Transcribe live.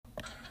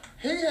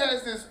He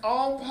has his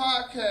own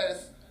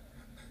podcast.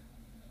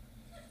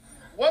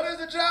 What is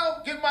it, Joe?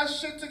 Get my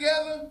shit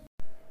together?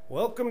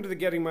 Welcome to the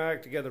Getting My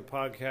Act Together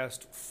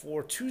podcast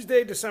for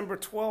Tuesday, December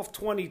 12th,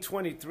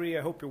 2023.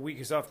 I hope your week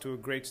is off to a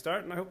great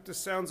start, and I hope this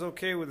sounds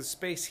okay with a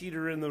space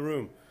heater in the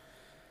room.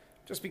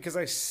 Just because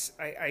I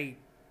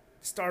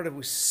started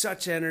with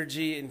such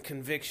energy and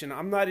conviction,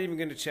 I'm not even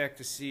going to check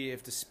to see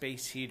if the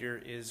space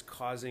heater is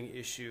causing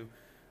issue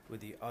with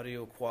the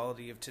audio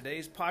quality of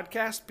today's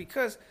podcast,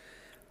 because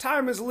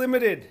time is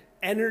limited.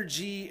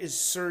 Energy is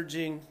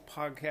surging.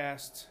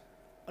 Podcast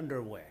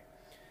underway.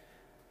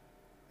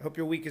 I hope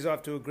your week is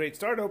off to a great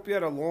start. I hope you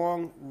had a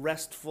long,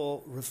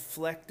 restful,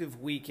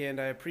 reflective weekend.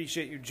 I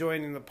appreciate you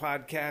joining the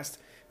podcast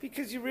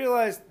because you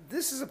realize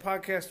this is a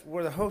podcast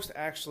where the host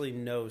actually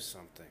knows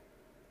something.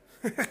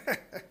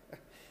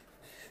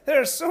 There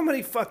are so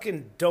many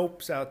fucking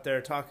dopes out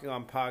there talking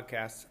on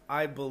podcasts,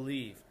 I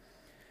believe.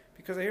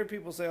 Because I hear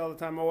people say all the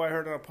time, oh, I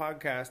heard on a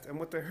podcast, and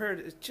what they heard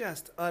is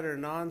just utter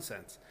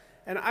nonsense.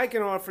 And I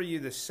can offer you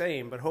the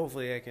same, but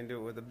hopefully I can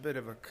do it with a bit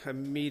of a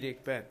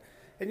comedic bent.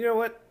 And you know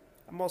what?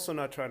 I'm also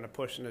not trying to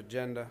push an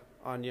agenda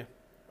on you.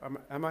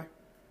 Am I?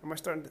 Am I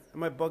starting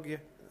to bug you?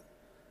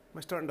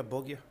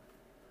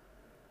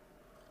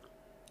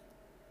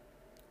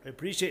 I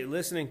appreciate you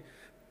listening.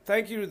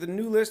 Thank you to the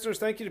new listeners.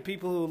 Thank you to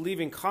people who are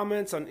leaving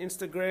comments on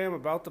Instagram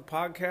about the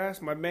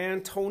podcast. My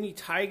man, Tony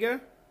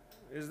Tyga.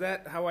 Is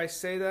that how I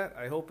say that?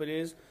 I hope it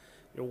is.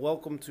 You're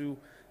welcome to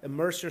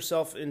immerse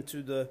yourself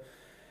into the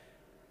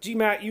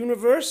GMAT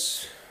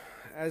universe,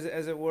 as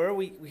it were.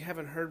 We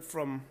haven't heard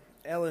from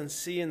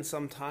LNC in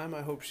some time.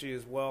 I hope she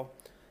is well.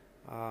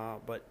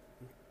 But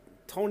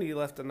Tony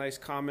left a nice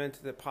comment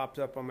that popped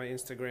up on my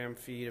Instagram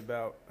feed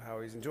about how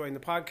he's enjoying the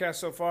podcast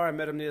so far. I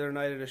met him the other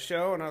night at a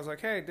show, and I was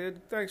like, hey,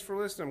 dude, thanks for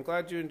listening. I'm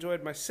glad you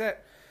enjoyed my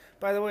set.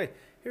 By the way,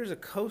 here's a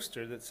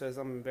coaster that says,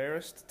 I'm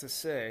embarrassed to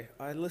say,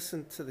 I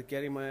listened to the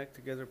Getting My Act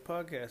Together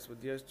podcast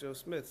with Yes Joe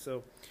Smith.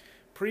 So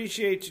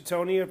appreciate you,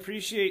 Tony.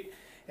 Appreciate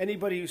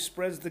anybody who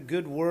spreads the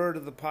good word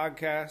of the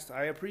podcast.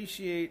 I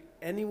appreciate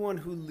anyone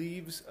who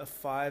leaves a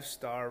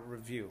 5-star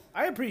review.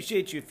 I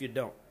appreciate you if you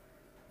don't.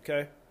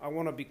 Okay? I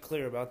want to be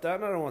clear about that,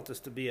 and I don't want this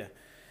to be a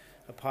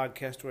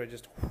podcast where I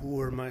just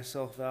whore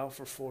myself out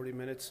for 40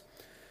 minutes.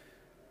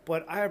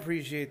 But I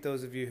appreciate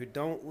those of you who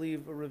don't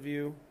leave a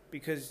review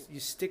because you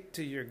stick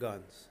to your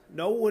guns.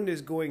 No one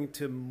is going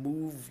to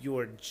move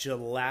your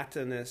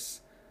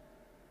gelatinous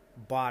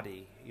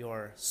body,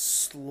 your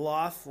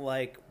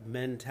sloth-like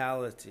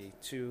mentality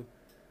to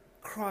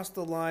cross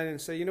the line and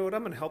say, you know what,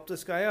 I'm going to help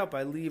this guy out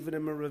by leaving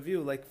him a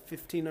review like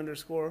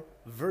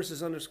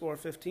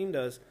 15_versus_15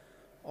 does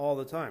all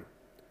the time.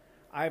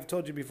 I've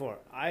told you before,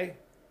 I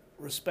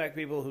respect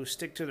people who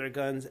stick to their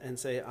guns and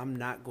say, I'm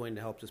not going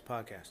to help this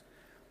podcast.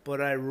 But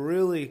I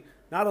really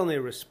not only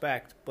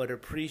respect, but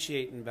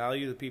appreciate and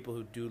value the people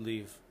who do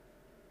leave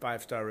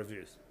 5-star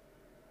reviews.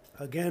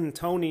 Again,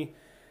 Tony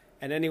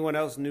and anyone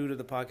else new to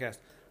the podcast,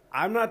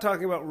 I'm not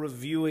talking about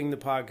reviewing the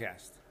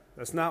podcast.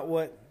 That's not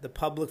what the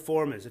public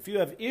forum is. If you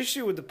have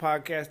issue with the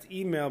podcast,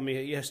 email me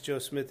at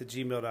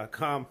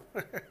yesjoesmith@gmail.com.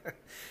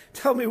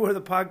 Tell me where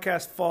the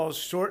podcast falls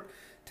short.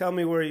 Tell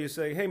me where you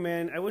say, hey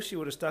man, I wish you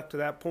would have stuck to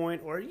that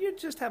point, or you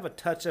just have a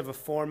touch of a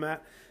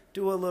format.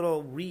 Do a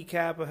little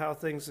recap of how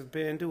things have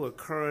been, do a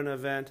current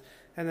event,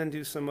 and then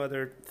do some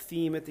other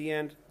theme at the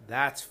end.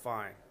 That's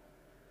fine.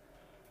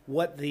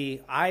 What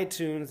the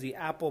iTunes, the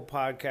Apple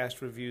podcast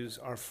reviews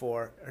are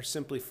for are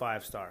simply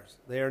 5 stars.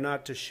 They are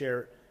not to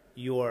share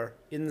your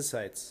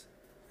insights.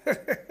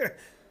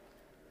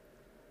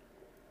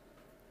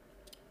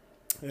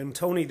 And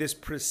Tony, this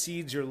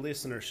precedes your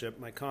listenership,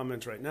 my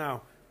comments right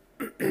now.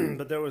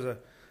 But there was a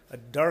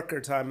darker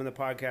time in the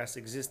podcast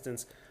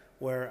existence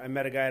where I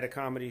met a guy at a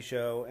comedy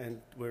show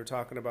and we were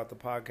talking about the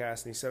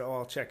podcast and he said, oh,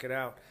 I'll check it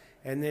out.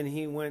 And then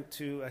he went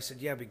to, I said,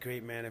 yeah, it'd be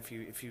great, man, if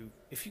you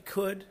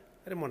could.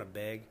 I didn't want to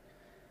beg.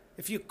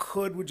 If you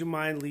could, would you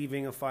mind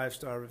leaving a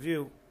 5-star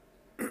review?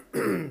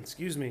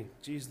 Excuse me.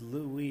 Jeez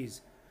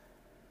Louise.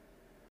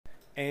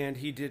 And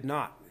he did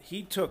not.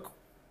 He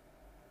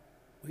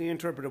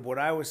interpreted what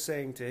I was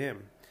saying to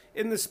him.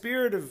 In the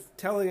spirit of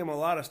telling him a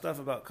lot of stuff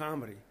about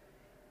comedy,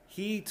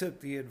 he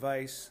took the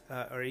advice,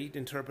 or he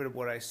interpreted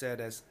what I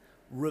said as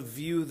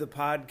review the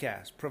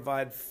podcast,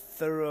 provide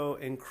thorough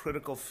and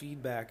critical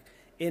feedback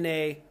in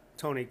a,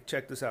 Tony,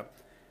 check this out,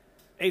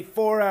 a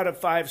 4 out of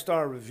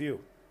 5-star review.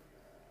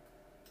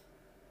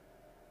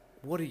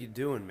 What are you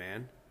doing,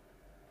 man?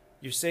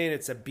 You're saying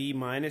it's a B-?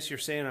 You're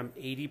saying I'm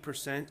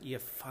 80%? You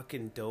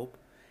fucking dope.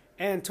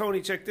 And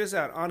Tony, check this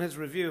out. On his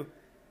review,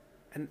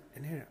 and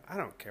here, I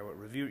don't care what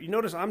review. You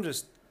notice I'm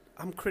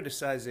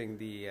criticizing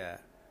the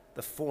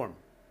form.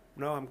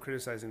 No, I'm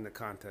criticizing the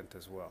content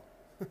as well.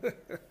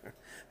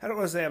 I don't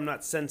want to say I'm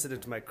not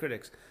sensitive to my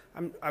critics.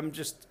 I'm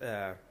just,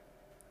 I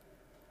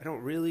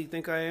don't really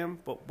think I am.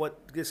 But what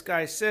this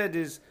guy said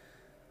is,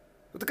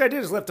 what the guy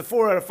did is left a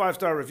 4 out of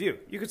 5-star review.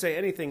 You could say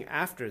anything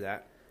after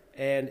that,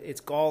 and it's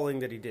galling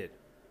that he did.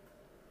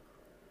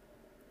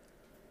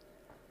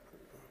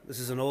 This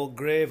is an old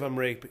grave I'm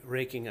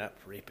raking up.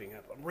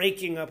 I'm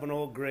raking up an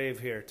old grave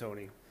here,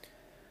 Tony.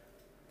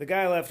 The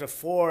guy left a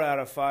 4 out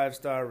of 5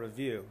 star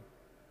review.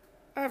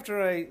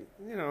 After I,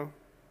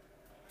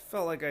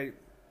 felt like I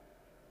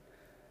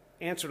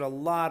answered a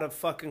lot of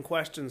fucking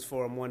questions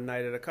for him one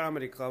night at a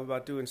comedy club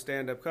about doing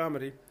stand-up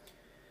comedy.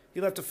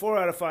 He left a 4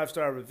 out of 5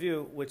 star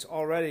review, which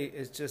already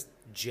is just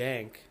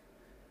jank.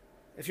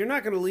 If you're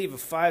not going to leave a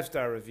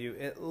 5-star review,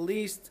 at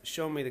least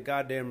show me the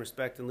goddamn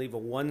respect and leave a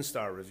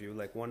 1-star review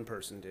like one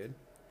person did.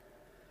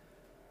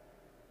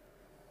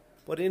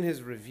 But in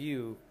his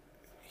review,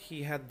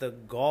 he had the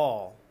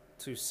gall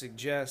to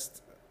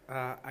suggest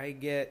I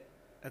get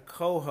a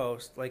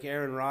co-host like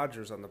Aaron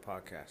Rodgers on the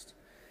podcast.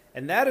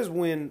 And that is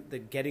when the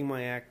Getting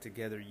My Act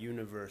Together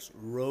universe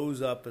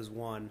rose up as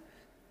one,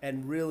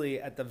 and really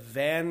at the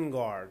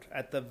vanguard,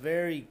 at the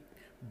very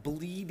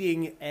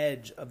bleeding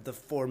edge of the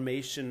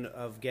formation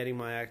of Getting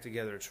My Act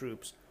Together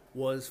troops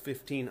was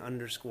 15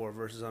 underscore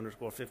versus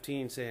underscore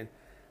 15 saying,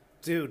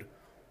 dude,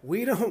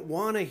 we don't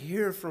want to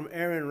hear from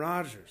Aaron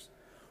Rodgers.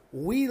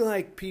 We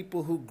like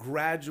people who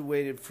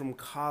graduated from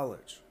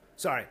college.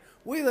 Sorry,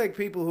 we like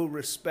people who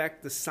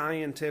respect the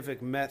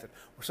scientific method.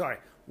 Sorry,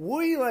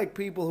 we like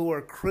people who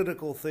are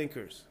critical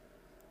thinkers.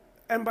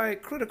 And by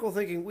critical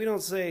thinking, we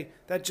don't say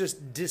that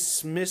just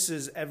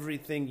dismisses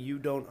everything you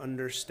don't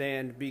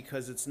understand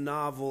because it's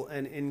novel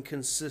and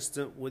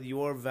inconsistent with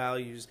your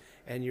values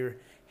and your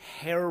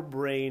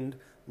harebrained,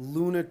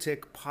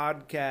 lunatic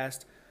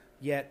podcast,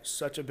 yet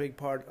such a big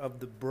part of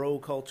the bro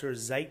culture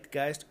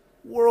zeitgeist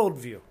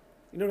worldview.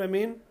 You know what I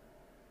mean?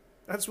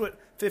 That's what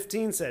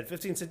 15 said.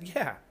 15 said,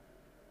 yeah.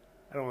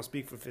 I don't want to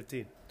speak for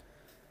 15.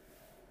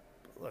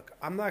 But look,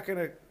 I'm not going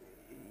to...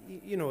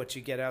 You know what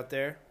you get out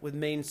there with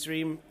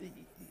mainstream.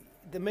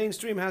 The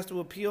mainstream has to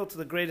appeal to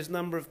the greatest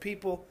number of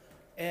people,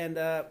 and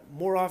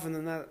more often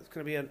than not, it's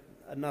going to be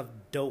enough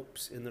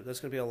dopes. There's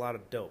going to be a lot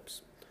of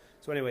dopes.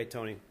 So anyway,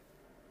 Tony,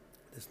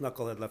 this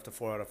knucklehead left a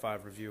 4 out of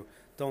 5 review.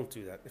 Don't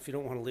do that. If you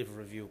don't want to leave a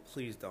review,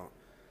 please don't.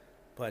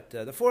 But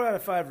the 4 out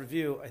of 5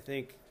 review, I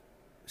think,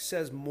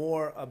 says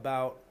more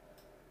about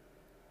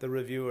the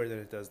reviewer than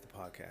it does the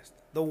podcast.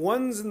 The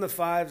 1s and the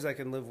 5s I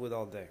can live with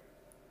all day.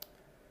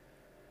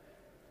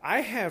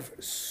 I have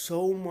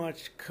so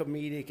much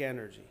comedic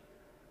energy,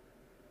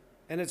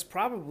 and it's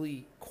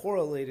probably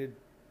correlated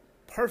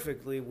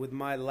perfectly with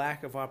my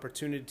lack of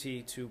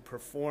opportunity to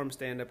perform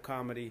stand-up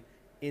comedy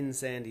in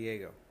San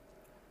Diego.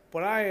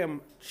 But I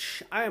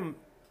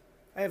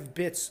have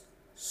bits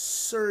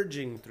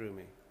surging through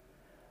me.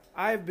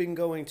 I've been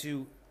going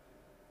to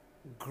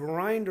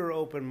grinder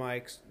open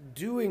mics,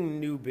 doing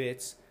new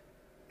bits,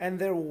 and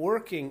they're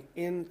working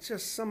in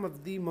just some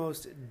of the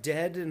most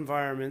dead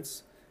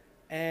environments.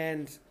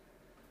 And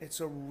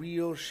it's a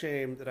real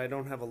shame that I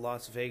don't have a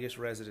Las Vegas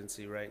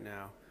residency right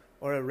now,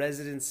 or a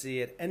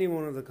residency at any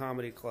one of the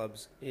comedy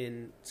clubs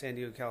in San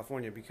Diego,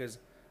 California, because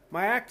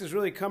my act is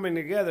really coming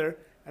together,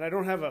 and I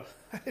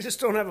just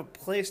don't have a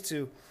place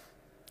to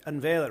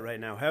unveil it right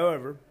now.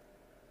 However,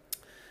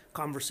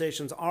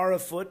 conversations are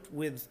afoot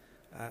with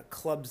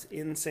clubs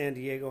in San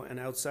Diego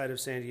and outside of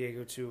San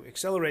Diego to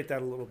accelerate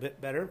that a little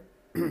bit better.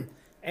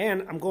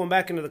 And I'm going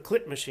back into the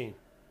clip machine.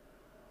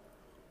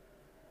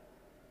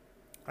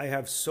 I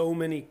have so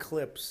many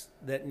clips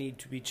that need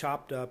to be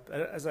chopped up,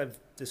 as I've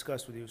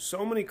discussed with you,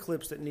 so many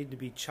clips that need to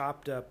be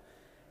chopped up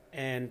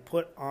and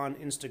put on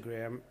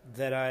Instagram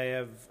that I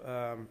have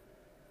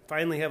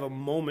finally have a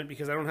moment,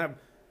 because I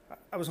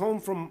was home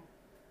from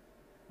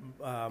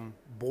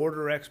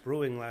Border X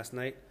Brewing last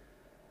night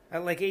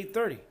at like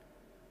 8:30.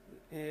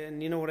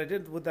 And you know what I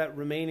did with that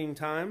remaining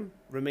time?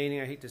 I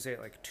hate to say it,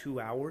 like 2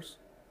 hours.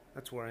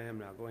 That's where I am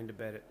now, going to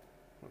bed at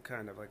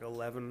like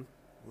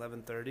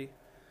 11:30.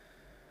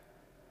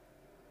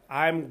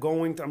 I'm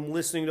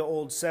listening to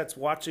old sets,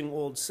 watching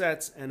old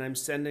sets, and I'm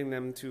sending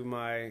them to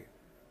my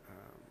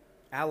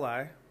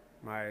ally,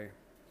 what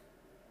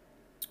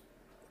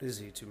is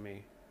he to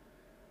me?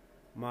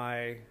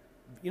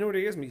 You know what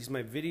he is? He's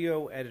my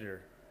video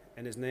editor,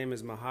 and his name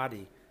is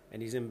Mahadi,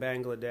 and he's in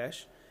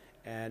Bangladesh,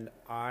 and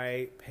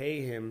I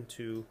pay him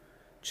to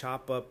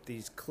chop up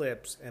these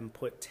clips and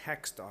put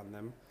text on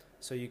them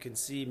so you can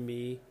see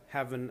me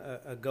having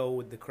a go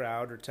with the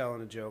crowd or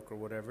telling a joke or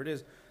whatever it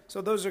is.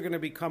 So those are going to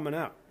be coming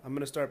out. I'm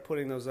going to start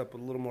putting those up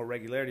with a little more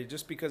regularity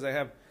just because I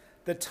have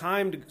the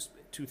time to...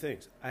 Two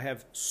things. I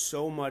have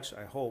so much,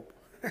 I hope.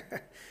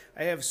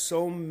 I have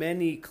so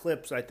many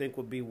clips I think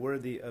would be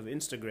worthy of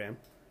Instagram.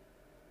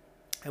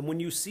 And when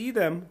you see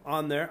them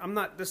on there,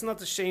 this is not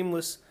the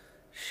shameless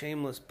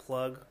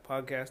plug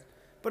podcast,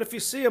 but if you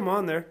see them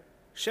on there,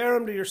 share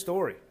them to your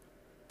story.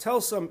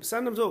 Send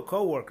them to a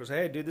coworker. Say,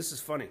 hey, dude, this is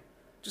funny.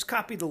 Just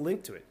copy the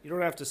link to it. You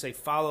don't have to say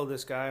follow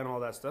this guy and all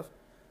that stuff.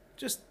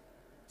 Just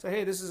say,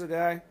 hey, this is a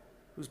guy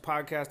whose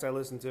podcast I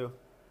listen to.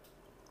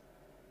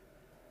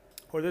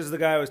 Or this is the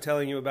guy I was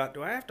telling you about.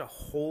 Do I have to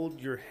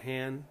hold your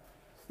hand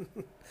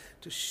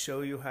to show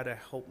you how to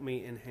help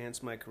me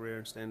enhance my career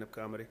in stand-up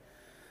comedy?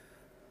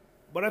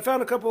 But I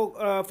found a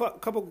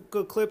couple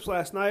good clips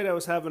last night. I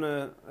was having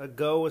a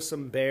go with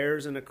some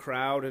bears in a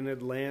crowd in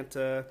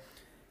Atlanta.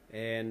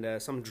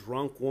 and some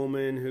drunk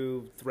woman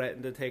who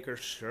threatened to take her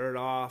shirt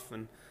off,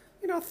 and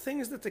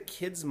things that the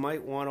kids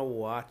might want to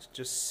watch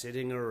just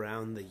sitting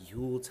around the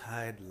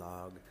Yuletide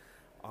log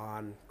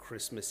on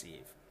Christmas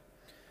Eve.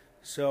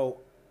 So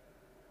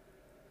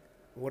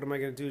what am I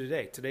going to do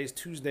today? Today's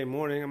Tuesday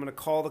morning. I'm going to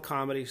call the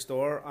Comedy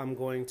Store. I'm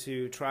going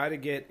to try to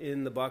get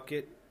in the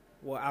bucket.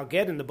 Well, I'll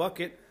get in the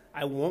bucket.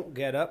 I won't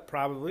get up,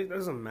 probably. It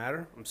doesn't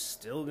matter. I'm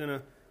still going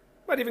to...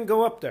 Might even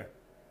go up there.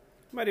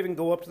 Might even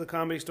go up to the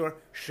Comedy Store,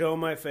 show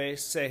my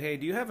face, say, hey,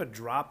 do you have a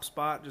drop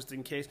spot just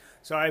in case?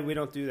 Sorry, we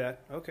don't do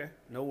that. Okay,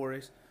 no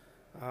worries.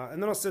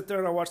 And then I'll sit there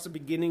and I'll watch the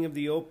beginning of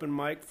the open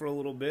mic for a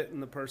little bit,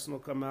 and the person will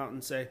come out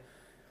and say,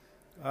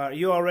 are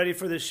you all ready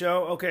for the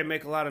show? Okay,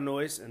 make a lot of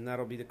noise, and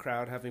that'll be the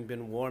crowd having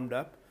been warmed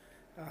up.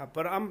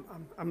 But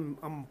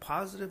I'm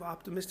positive,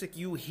 optimistic.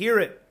 You hear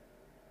it.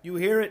 You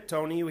hear it,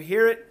 Tony. You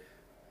hear it.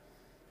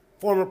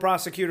 Former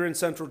prosecutor in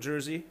Central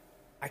Jersey.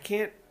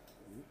 You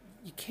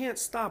can't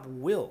stop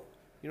Will.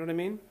 You know what I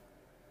mean?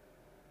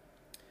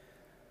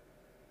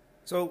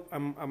 So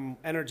I'm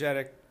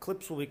energetic.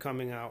 Clips will be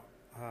coming out.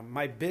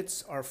 My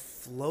bits are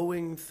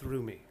flowing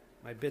through me.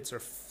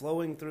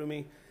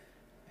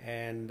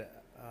 And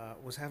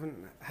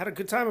had a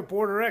good time at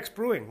Border X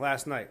Brewing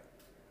last night,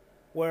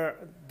 where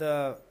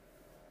the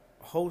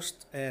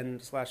host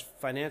and /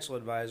 financial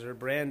advisor,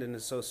 Brandon,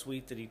 is so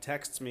sweet that he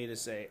texts me to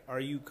say, are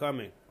you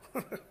coming?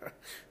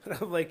 And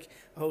I'm like,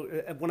 oh,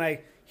 when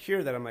I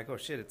hear that, I'm like, oh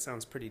shit, it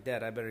sounds pretty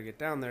dead. I better get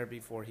down there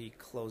before he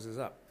closes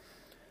up.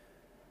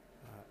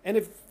 And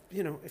if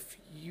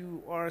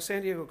you are a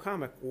San Diego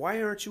comic,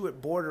 why aren't you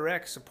at Border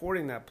X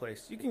supporting that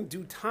place? You can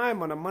do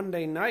time on a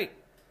Monday night,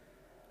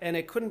 and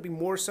it couldn't be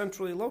more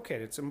centrally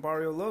located. It's in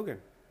Barrio Logan.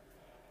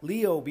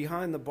 Leo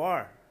behind the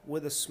bar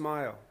with a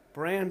smile.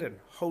 Brandon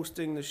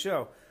hosting the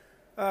show.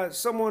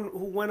 Someone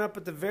who went up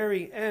at the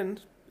very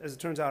end, as it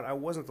turns out, I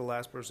wasn't the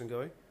last person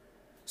going.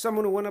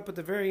 Someone who went up at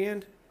the very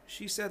end,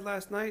 she said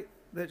last night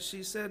that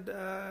she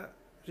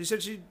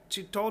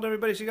told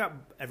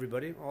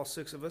everybody, all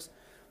 6 of us,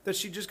 that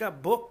she just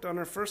got booked on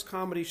her first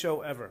comedy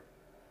show ever.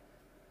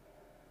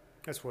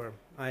 That's where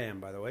I am,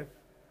 by the way.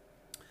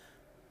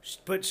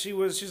 But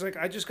she's like,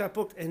 I just got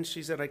booked, and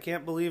she said, I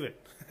can't believe it.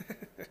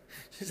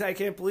 She said, I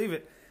can't believe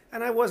it.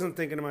 And I wasn't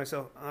thinking to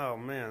myself, oh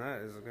man,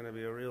 that is going to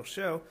be a real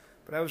show.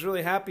 But I was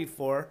really happy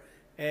for her,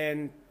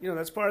 and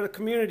that's part of the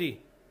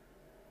community.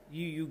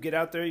 You get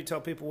out there, you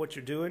tell people what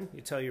you're doing, you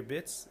tell your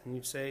bits, and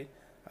you say,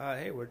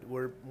 hey,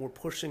 we're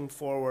pushing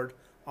forward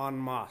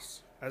en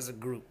masse as a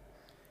group.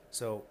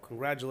 So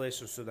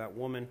congratulations to that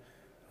woman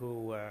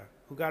who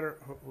got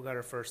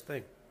her first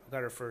thing, who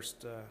had her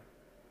first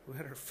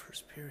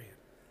period,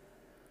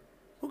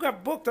 who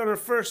got booked on her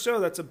first show.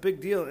 That's a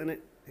big deal, and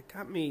it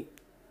got me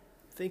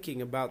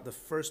thinking about the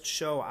first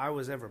show I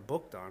was ever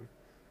booked on,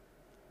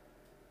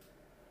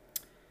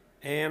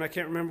 and I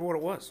can't remember what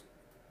it was.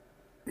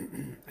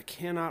 I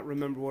cannot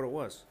remember what it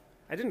was.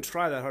 I didn't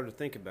try that hard to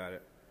think about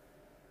it.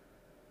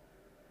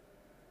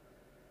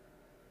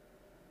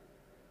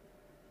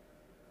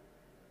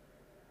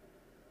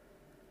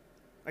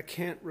 I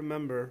can't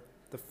remember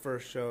the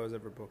first show I was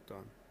ever booked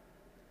on.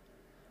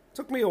 It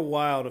took me a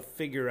while to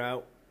figure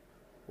out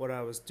what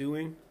I was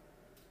doing.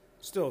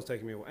 Still it's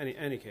taking me a while.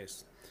 Any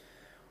case.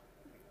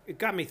 It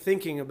got me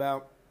thinking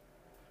about,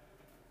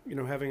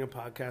 having a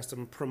podcast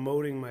and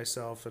promoting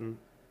myself, and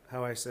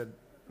how I said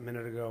a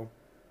minute ago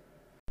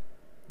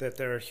that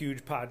there are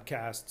huge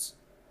podcasts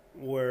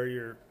where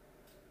your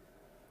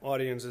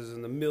audience is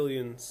in the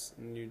millions,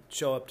 and you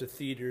show up to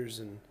theaters,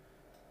 and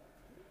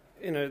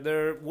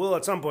there will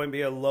at some point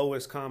be a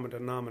lowest common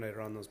denominator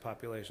on those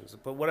populations.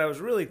 But what I was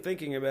really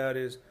thinking about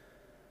is,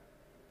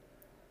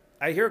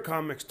 I hear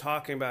comics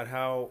talking about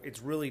how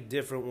it's really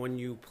different when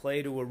you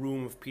play to a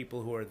room of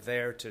people who are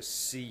there to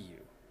see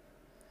you.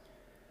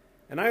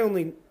 And I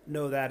only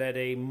know that at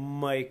a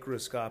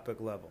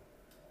microscopic level.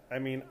 I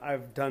mean,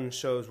 I've done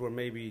shows where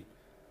maybe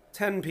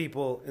 10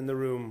 people in the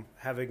room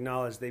have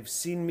acknowledged they've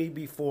seen me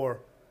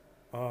before,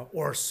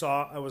 or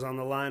saw I was on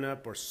the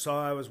lineup, or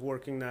saw I was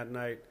working that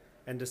night,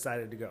 and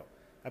decided to go.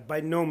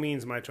 By no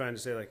means am I trying to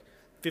say like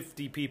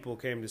 50 people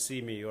came to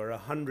see me, or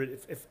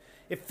 100.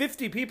 If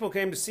 50 people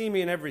came to see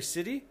me in every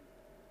city,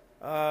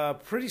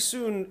 pretty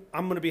soon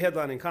I'm going to be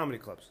headlining comedy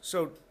clubs.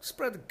 So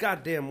spread the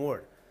goddamn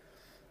word.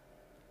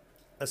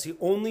 That's the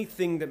only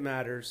thing that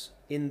matters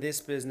in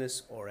this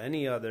business or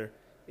any other,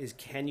 is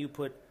can you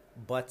put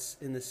butts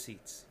in the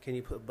seats? Can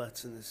you put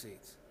butts in the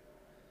seats?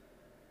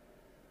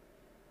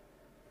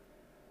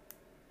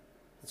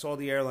 That's all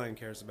the airline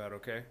cares about,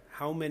 okay?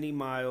 How many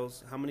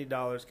miles, how many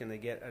dollars can they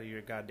get out of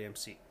your goddamn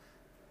seat?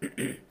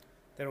 They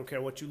don't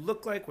care what you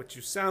look like, what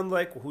you sound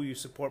like, who you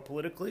support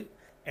politically,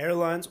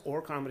 airlines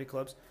or comedy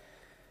clubs.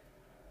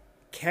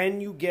 Can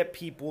you get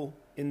people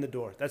in the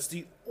door? That's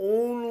the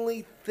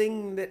only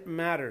thing that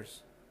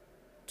matters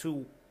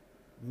to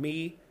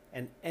me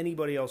and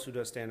anybody else who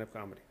does stand-up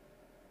comedy.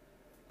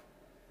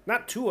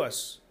 Not to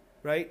us,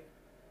 right?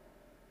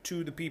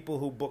 To the people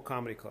who book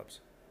comedy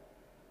clubs.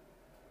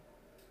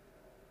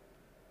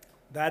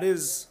 That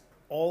is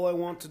all I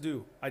want to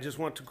do. I just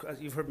want to,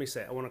 as you've heard me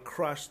say, I want to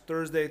crush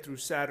Thursday through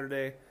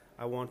Saturday.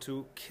 I want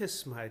to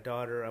kiss my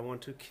daughter. I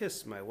want to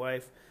kiss my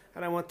wife.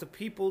 And I want the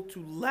people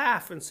to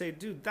laugh and say,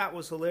 dude, that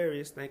was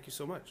hilarious. Thank you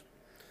so much.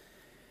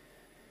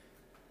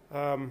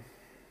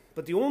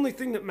 But the only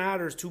thing that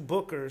matters to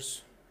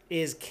bookers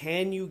is,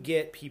 can you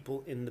get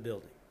people in the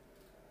building?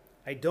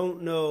 I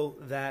don't know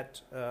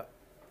that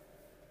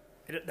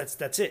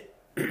that's it.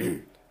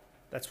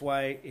 That's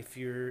why if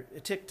you're a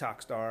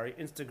TikTok star,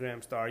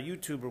 Instagram star,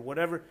 YouTuber,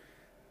 whatever,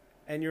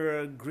 and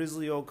you're a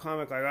grizzly old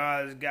comic like,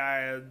 this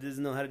guy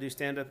doesn't know how to do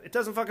stand-up, it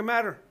doesn't fucking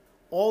matter.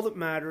 All that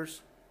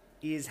matters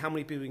is how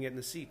many people you can get in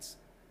the seats.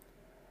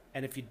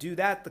 And if you do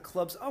that, the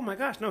club's, oh my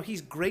gosh, no,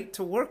 he's great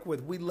to work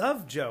with. We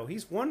love Joe.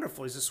 He's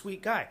wonderful. He's a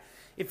sweet guy.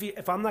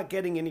 If I'm not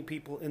getting any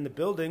people in the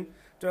building,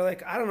 they're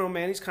like, I don't know,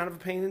 man, he's kind of a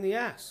pain in the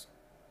ass.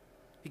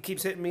 He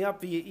keeps hitting me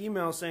up via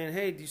email saying,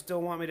 hey, do you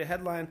still want me to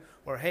headline?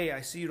 Or, hey,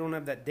 I see you don't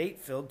have that date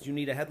filled. Do you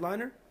need a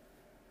headliner?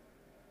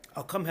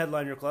 I'll come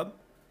headline your club.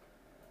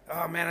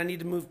 Oh, man, I need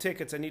to move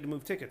tickets.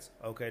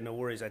 Okay, no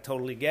worries. I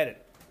totally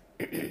get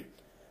it.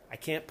 I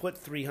can't put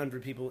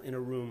 300 people in a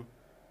room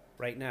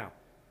right now.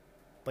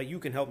 But you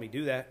can help me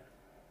do that.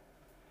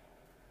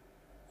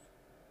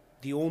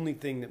 The only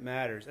thing that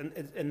matters,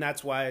 and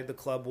that's why the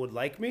club would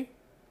like me.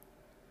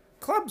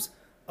 Clubs,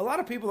 a lot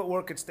of people that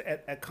work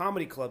at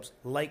comedy clubs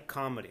like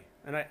comedy.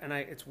 And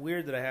it's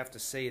weird that I have to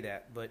say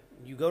that, but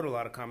you go to a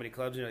lot of comedy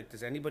clubs and you're like,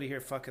 does anybody here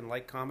fucking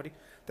like comedy?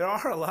 There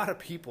are a lot of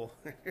people.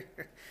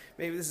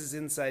 Maybe this is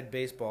inside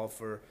baseball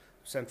for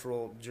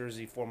Central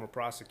Jersey former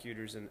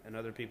prosecutors and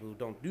other people who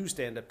don't do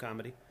stand-up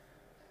comedy.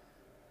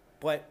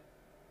 But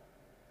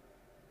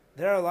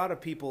there are a lot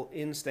of people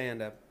in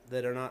stand-up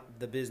that are not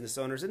the business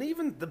owners. And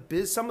even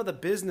some of the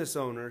business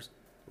owners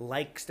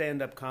like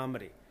stand-up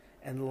comedy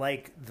and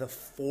like the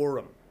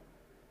forum.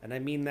 And I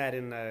mean that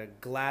in a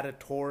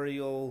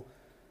gladiatorial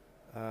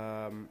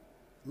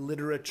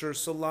literature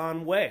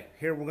salon way.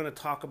 Here we're going to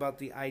talk about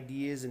the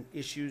ideas and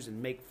issues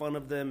and make fun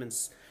of them and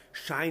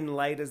shine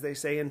light, as they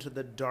say, into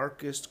the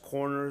darkest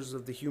corners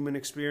of the human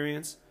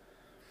experience.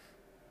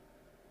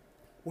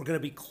 We're going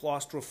to be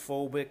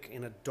claustrophobic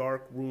in a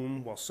dark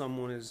room while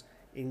someone is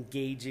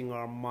engaging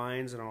our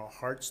minds and our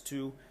hearts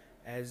to,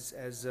 as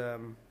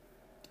oh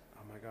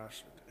my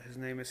gosh, his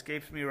name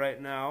escapes me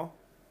right now.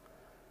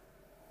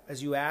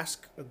 As you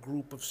ask a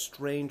group of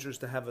strangers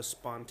to have a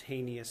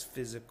spontaneous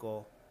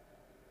physical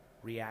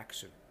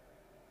reaction.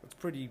 It's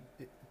pretty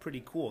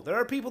cool. There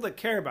are people that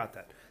care about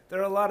that. There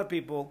are a lot of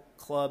people,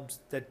 clubs,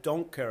 that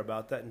don't care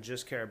about that and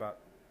just care about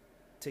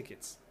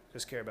tickets,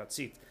 just care about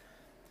seats.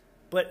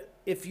 But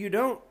if you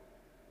don't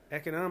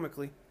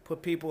economically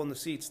put people in the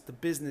seats, the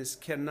business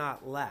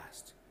cannot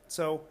last.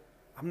 So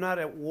I'm not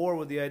at war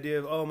with the idea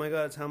of, oh my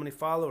God, it's how many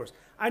followers.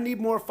 I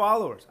need more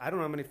followers. I don't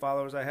know how many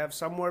followers I have.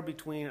 Somewhere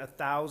between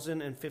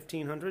 1,000 and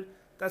 1,500.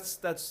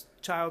 That's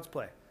child's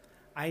play.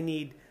 I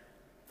need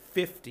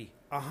 50,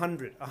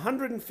 100,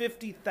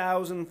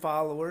 150,000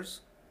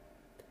 followers.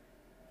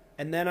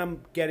 And then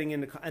I'm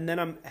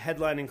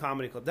headlining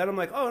comedy club. Then I'm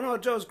like, oh no,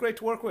 Joe's great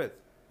to work with.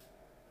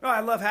 No, I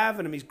love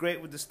having him. He's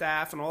great with the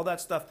staff and all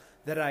that stuff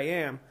that I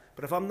am.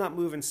 But if I'm not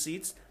moving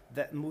tickets,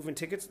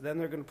 then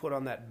they're going to put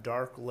on that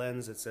dark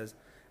lens that says,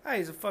 hey,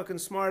 he's a fucking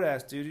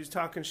smartass, dude. He's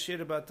talking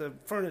shit about the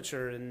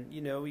furniture and,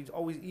 he's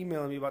always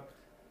emailing me about...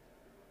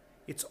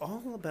 It's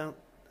all about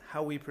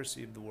how we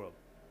perceive the world.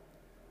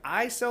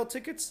 I sell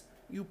tickets,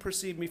 you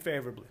perceive me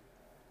favorably.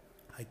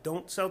 I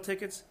don't sell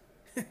tickets,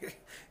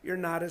 you're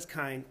not as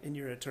kind in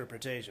your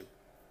interpretation.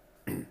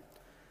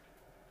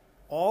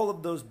 All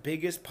of those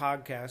biggest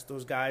podcasts,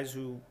 those guys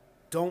who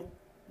don't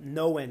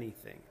know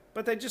anything,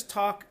 but they just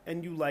talk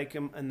and you like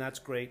them, and that's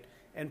great.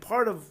 And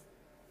part of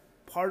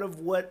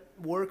what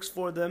works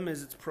for them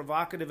is it's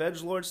provocative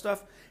edgelord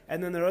stuff.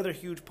 And then there are other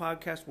huge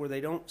podcasts where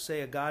they don't say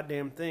a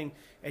goddamn thing,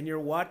 and you're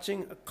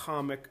watching a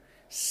comic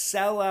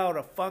sell out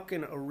a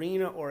fucking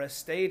arena or a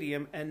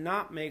stadium and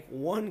not make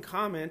one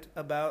comment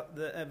about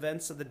the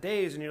events of the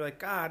days. And you're like,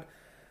 God,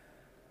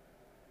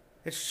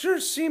 it sure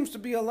seems to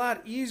be a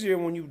lot easier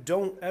when you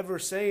don't ever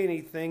say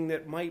anything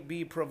that might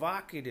be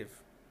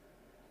provocative.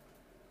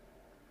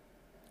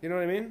 You know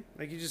what I mean?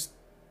 Like, you just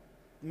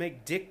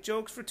make dick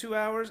jokes for 2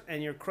 hours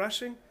and you're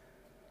crushing.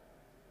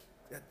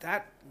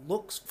 That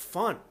looks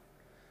fun.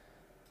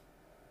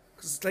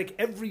 Because it's like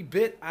every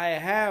bit I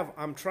have,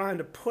 I'm trying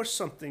to push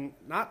something,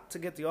 not to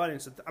get the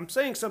audience. I'm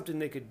saying something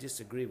they could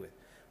disagree with.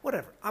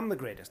 Whatever. I'm the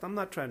greatest. I'm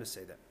not trying to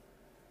say that.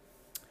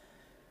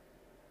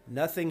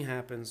 Nothing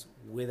happens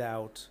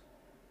without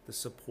the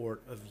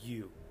support of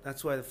you.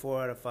 That's why the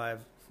 4 out of 5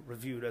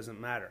 review doesn't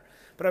matter.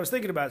 But I was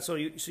thinking about it. So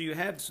you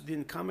have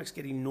the comics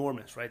get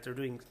enormous, right? They're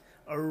doing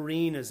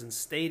arenas and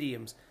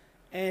stadiums,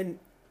 and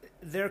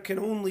there can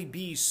only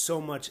be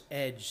so much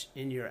edge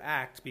in your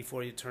act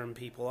before you turn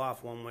people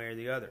off one way or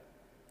the other.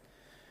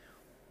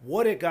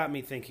 What it got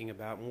me thinking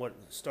about, and what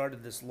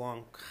started this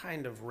long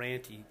kind of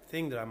ranty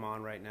thing that I'm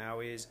on right now,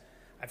 is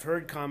I've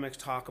heard comics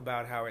talk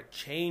about how it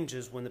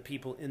changes when the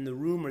people in the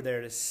room are there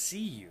to see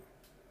you.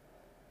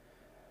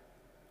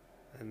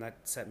 And that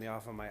set me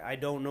off on my... I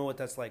don't know what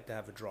that's like to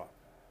have a draw.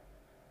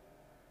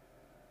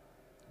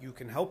 You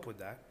can help with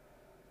that.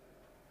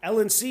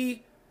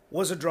 LNC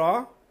was a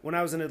draw. When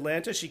I was in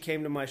Atlanta, she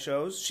came to my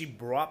shows. She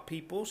brought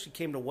people. She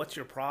came to What's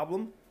Your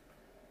Problem?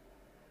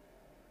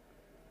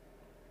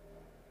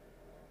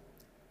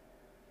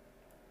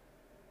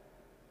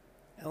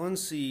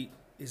 LNC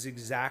is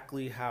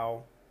exactly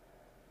how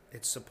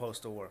it's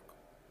supposed to work.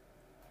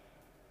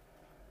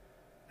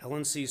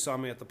 LNC saw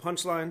me at the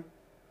Punchline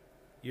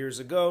years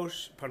ago.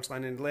 Punchline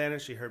in Atlanta.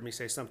 She heard me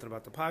say something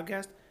about the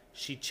podcast.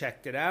 She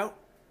checked it out.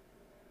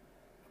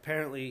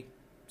 Apparently,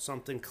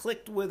 something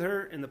clicked with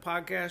her in the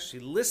podcast. She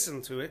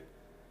listened to it.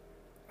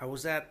 I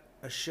was at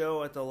a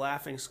show at the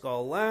Laughing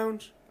Skull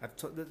Lounge.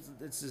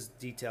 This is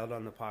detailed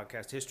on the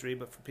podcast history,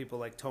 but for people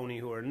like Tony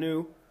who are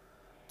new,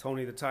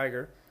 Tony the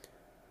Tiger,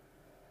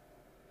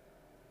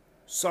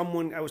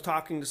 I was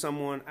talking to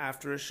someone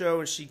after a show,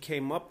 and she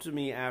came up to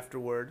me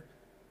afterward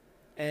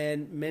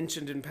and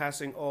mentioned in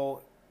passing,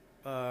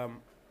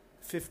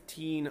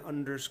 15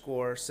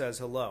 underscore says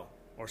hello,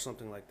 or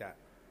something like that.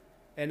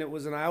 And it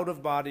was an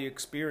out-of-body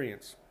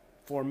experience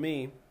for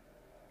me,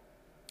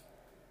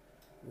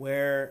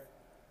 where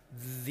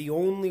the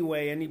only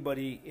way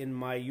anybody in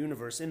my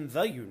universe, in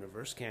the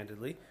universe,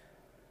 candidly,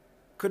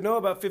 could know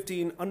about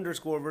 15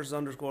 underscore versus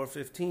underscore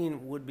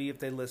 15 would be if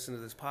they listened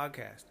to this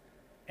podcast.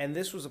 And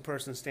this was a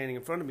person standing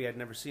in front of me I'd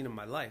never seen in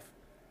my life,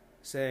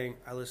 saying,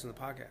 I listen to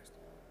the podcast.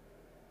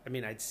 I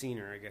mean, I'd seen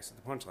her, I guess,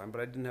 at the Punchline,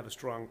 but I didn't have a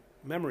strong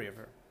memory of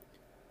her.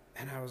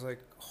 And I was like,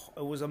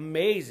 it was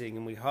amazing.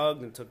 And we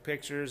hugged and took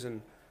pictures.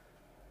 And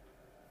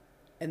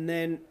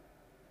then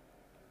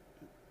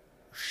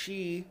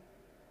she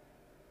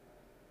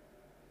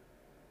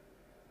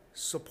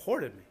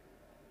supported me.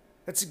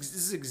 This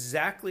is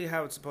exactly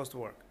how it's supposed to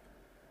work.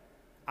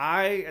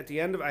 At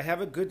the end of, I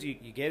have a good, you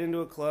get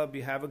into a club,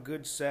 you have a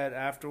good set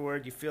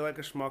afterward, you feel like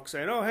a schmuck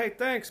saying, oh, hey,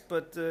 thanks,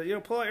 but,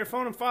 pull out your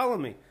phone and follow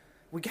me.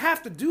 We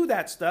have to do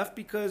that stuff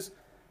because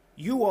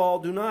you all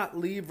do not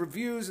leave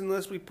reviews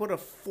unless we put a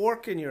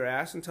fork in your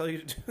ass and tell you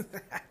to do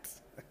that.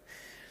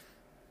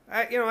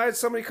 I had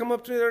somebody come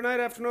up to me the other night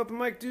after an open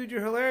mic, dude,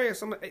 you're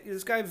hilarious.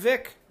 This guy,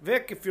 Vic,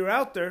 if you're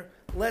out there,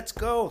 let's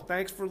go.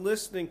 Thanks for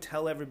listening.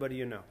 Tell everybody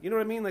you know. You know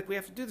what I mean? Like, we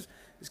have to do this.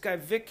 This guy,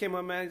 Vic, came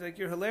up, man. He's like,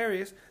 you're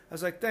hilarious. I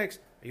was like, thanks.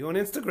 Are you on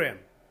Instagram?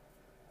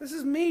 This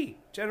is me,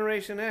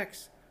 Generation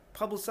X.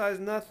 Publicize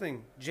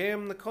nothing.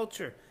 Jam the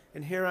culture.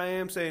 And here I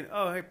am saying,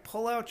 oh, hey,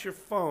 pull out your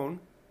phone.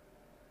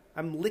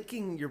 I'm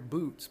licking your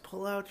boots.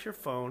 Pull out your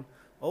phone.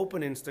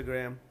 Open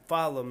Instagram.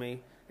 Follow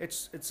me.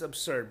 It's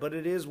absurd, but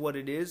it is what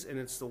it is, and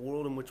it's the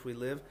world in which we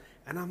live,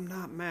 and I'm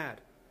not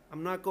mad.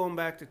 I'm not going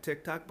back to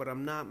TikTok, but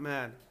I'm not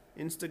mad.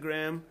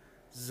 Instagram,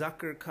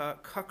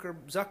 Zuckerberg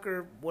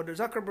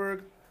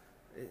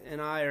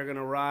and I are going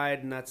to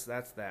ride, and that's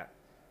that.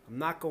 I'm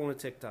not going to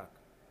TikTok.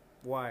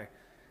 Why?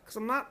 Because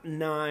I'm not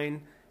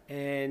 9,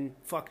 and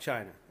fuck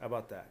China. How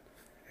about that?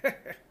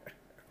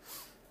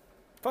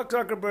 Fuck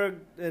Zuckerberg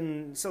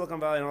and Silicon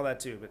Valley and all that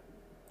too, but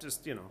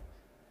just, I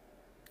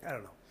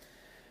don't know.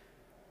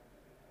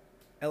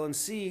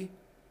 LNC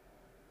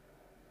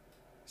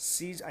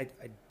sees, I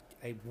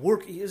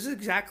work, this is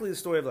exactly the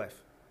story of life.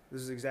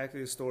 This is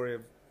exactly the story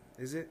of,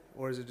 is it?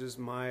 Or is it just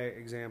my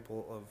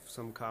example of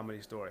some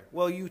comedy story?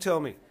 Well, you tell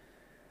me.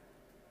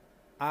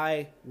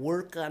 I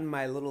work on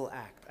my little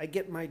act. I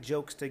get my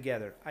jokes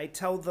together. I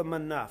tell them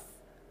enough.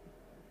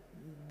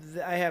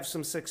 I have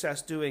some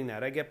success doing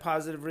that. I get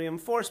positive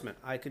reinforcement.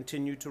 I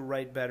continue to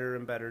write better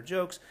and better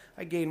jokes.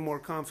 I gain more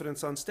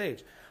confidence on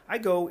stage. I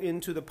go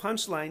into the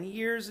Punchline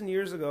years and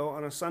years ago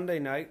on a Sunday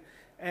night,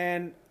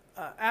 and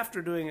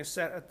after doing a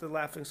set at the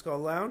Laughing Skull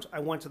Lounge,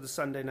 I went to the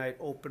Sunday night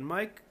open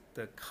mic,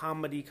 the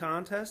comedy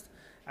contest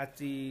at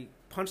the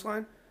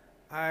Punchline.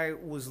 I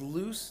was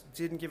loose,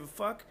 didn't give a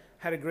fuck,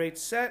 had a great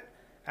set.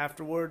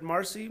 Afterward,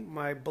 Marcy,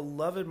 my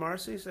beloved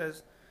Marcy,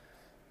 says,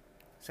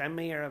 send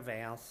me your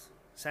avails.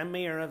 Send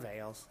me your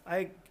avails.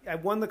 I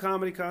won the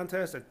comedy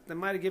contest. They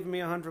might have given me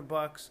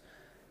 $100,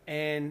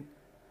 and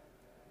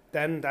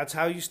then that's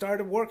how you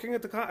started working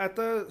at the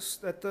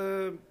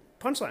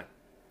Punchline.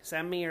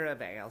 Send me your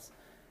avails.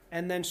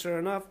 And then, sure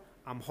enough,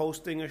 I'm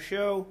hosting a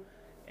show,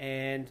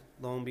 and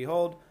lo and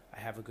behold, I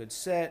have a good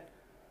set.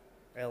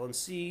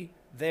 LNC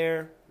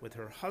there with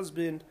her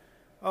husband.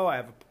 Oh,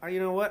 you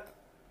know what?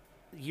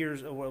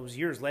 It was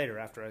years later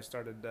after I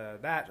started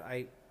that.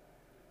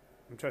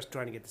 I'm just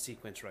trying to get the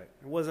sequence right.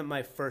 It wasn't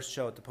my first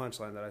show at the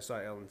Punchline that I saw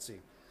LNC.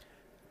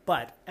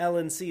 But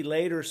LNC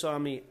later saw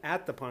me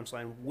at the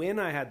Punchline when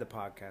I had the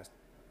podcast,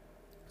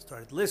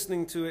 started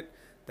listening to it,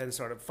 then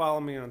started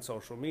following me on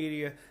social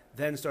media,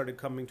 then started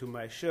coming to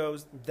my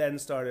shows, then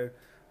started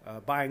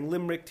buying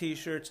Limerick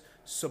t-shirts,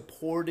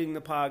 supporting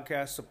the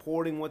podcast,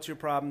 supporting What's Your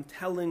Problem,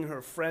 telling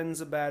her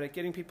friends about it,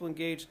 getting people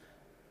engaged.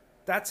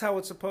 That's how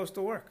it's supposed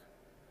to work.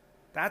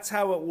 That's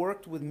how it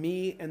worked with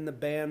me and the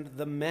band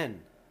The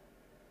Men.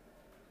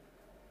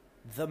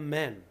 The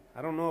Men.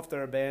 I don't know if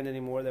they're a band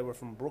anymore. They were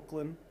from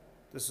Brooklyn.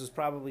 This was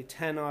probably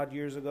 10 odd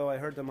years ago. I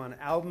heard them on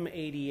album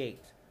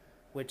 88,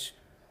 which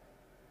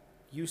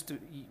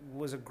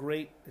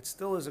it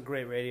still is a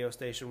great radio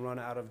station run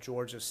out of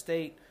Georgia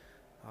State,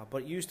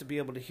 but used to be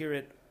able to hear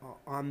it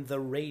on the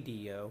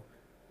radio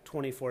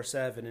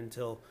 24/7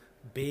 until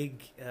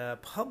big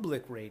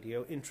public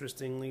radio,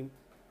 interestingly,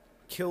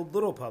 killed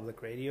little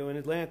public radio in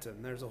Atlanta.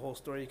 And there's a whole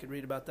story you could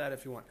read about that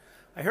if you want.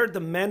 I heard the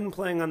Men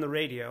playing on the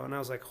radio, and I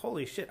was like,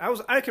 holy shit.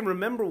 I can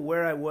remember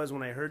where I was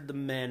when I heard the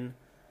Men,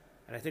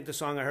 and I think the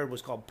song I heard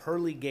was called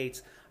Pearly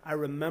Gates. I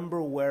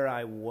remember where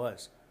I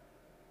was.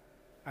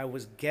 I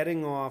was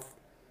getting off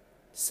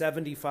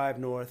 75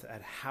 North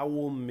at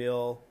Howell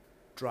Mill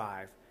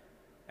Drive,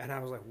 and I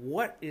was like,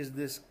 what is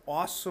this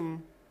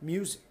awesome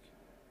music?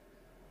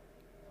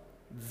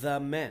 The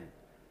Men.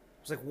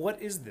 I was like,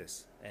 what is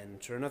this?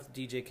 And sure enough,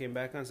 the DJ came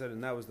back on and said,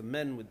 and that was the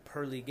Men with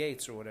Pearly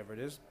Gates or whatever it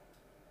is.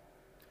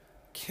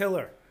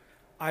 Killer.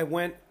 I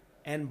went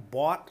and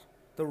bought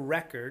the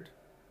record.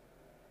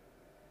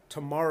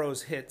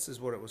 Tomorrow's Hits is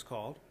what it was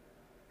called.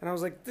 And I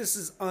was like, this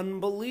is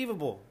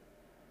unbelievable.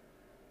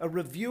 A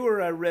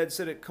reviewer I read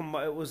said it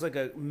was like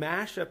a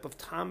mashup of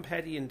Tom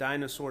Petty and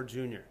Dinosaur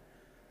Jr.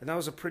 And that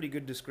was a pretty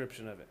good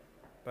description of it.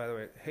 By the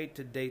way, I hate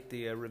to date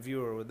the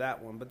reviewer with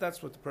that one, but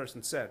that's what the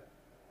person said.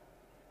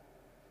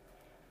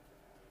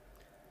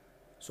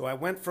 So I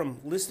went from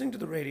listening to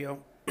the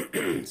radio,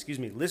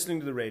 listening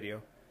to the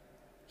radio,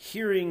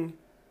 hearing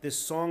this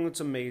song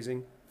that's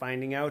amazing,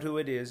 finding out who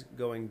it is,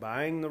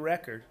 buying the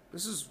record.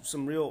 This is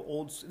some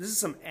this is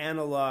some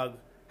analog,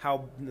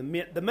 how the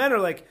Men are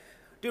like,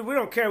 dude, we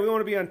don't care. We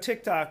want to be on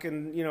TikTok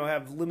and,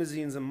 have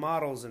limousines and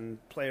models and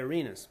play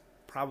arenas.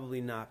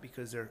 Probably not,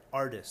 because they're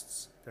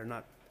artists. They're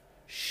not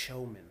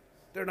showmen.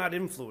 They're not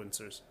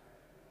influencers.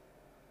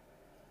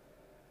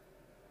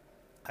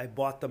 I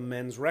bought the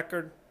Men's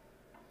record.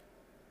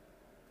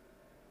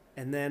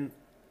 And then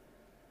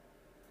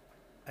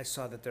I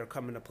saw that they're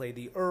coming to play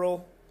the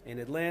Earl in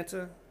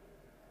Atlanta,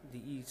 the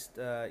East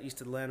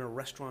Atlanta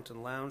Restaurant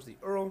and Lounge, the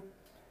Earl.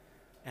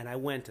 And I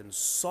went and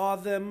saw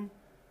them,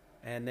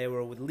 and they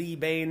were with Lee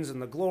Baines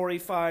and the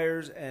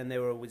Gloryfires, and they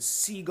were with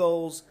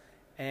Seagulls,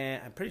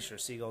 and I'm pretty sure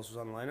Seagulls was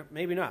on the lineup.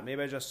 Maybe not.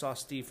 Maybe I just saw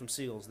Steve from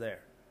Seagulls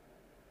there.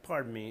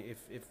 Pardon me.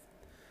 If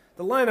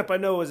the lineup I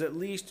know is at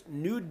least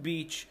Nude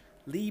Beach,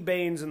 Lee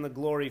Baines and the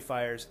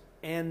Gloryfires,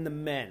 and the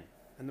Men.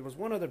 And there was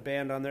one other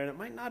band on there, and it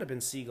might not have been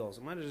Seagulls.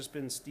 It might have just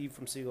been Steve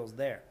from Seagulls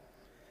there.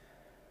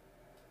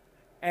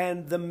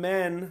 And the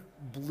Men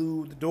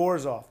blew the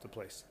doors off the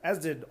place, as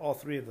did all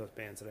three of those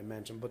bands that I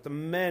mentioned. But the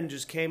Men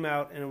just came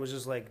out, and it was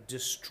just like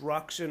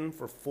destruction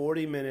for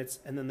 40 minutes,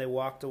 and then they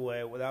walked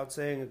away without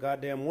saying a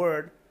goddamn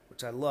word,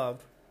 which I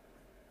loved.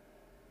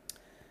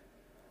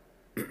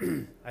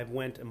 I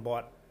went and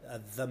bought a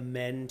The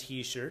Men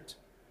t-shirt,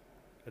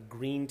 a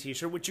green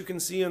t-shirt, which you can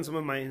see on some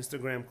of my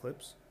Instagram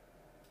clips.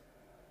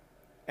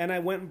 And I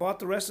went and bought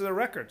the rest of their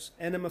records.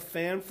 And I'm a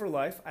fan for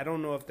life. I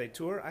don't know if they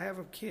tour. I have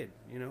a kid,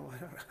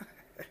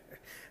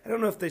 I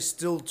don't know if they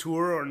still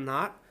tour or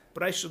not,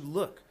 but I should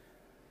look.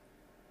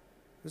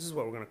 This is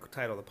what we're going to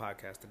title the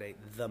podcast today,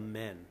 The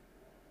Men.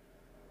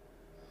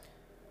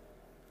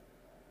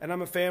 And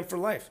I'm a fan for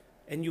life.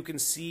 And you can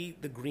see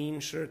the green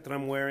shirt that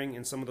I'm wearing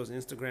in some of those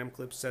Instagram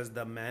clips says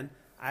The Men.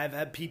 I've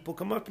had people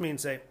come up to me and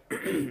say,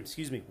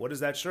 excuse me, what is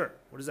that shirt?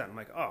 What is that? I'm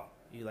like, oh,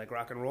 you like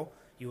rock and roll?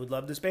 You would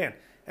love this band.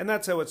 And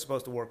that's how it's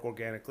supposed to work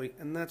organically,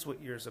 and that's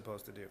what you're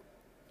supposed to do.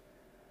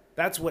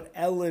 That's what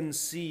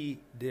LNC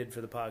did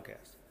for the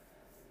podcast.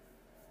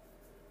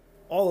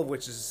 All of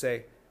which is to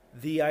say,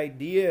 the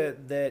idea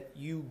that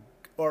you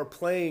are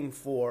playing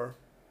for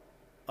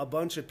a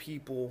bunch of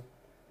people,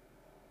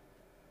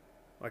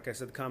 like I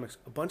said, the comics,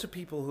 a bunch of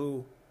people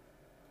who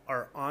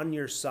are on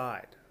your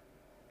side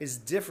is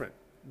different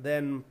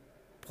than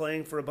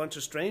playing for a bunch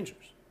of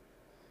strangers.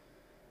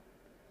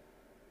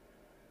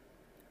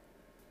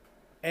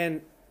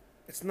 And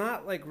it's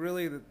not like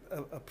really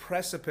a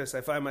precipice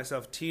I find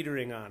myself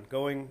teetering on.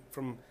 Going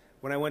from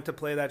when I went to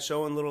play that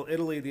show in Little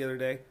Italy the other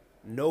day,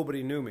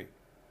 nobody knew me.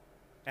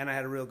 And I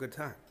had a real good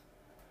time.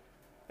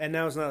 And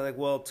now it's not like,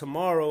 well,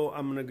 tomorrow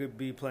I'm going to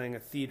be playing a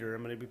theater.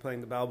 I'm going to be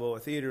playing the Balboa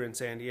Theater in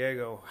San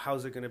Diego.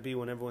 How's it going to be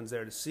when everyone's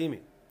there to see me?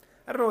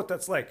 I don't know what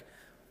that's like.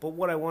 But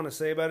what I want to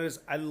say about it is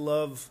I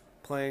love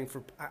playing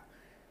for...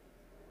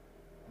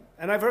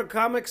 And I've heard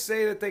comics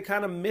say that they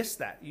kind of miss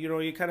that. You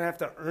kind of have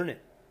to earn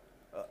it.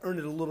 Earn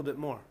it a little bit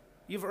more.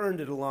 You've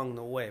earned it along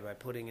the way by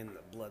putting in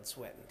the blood,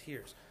 sweat, and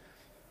tears.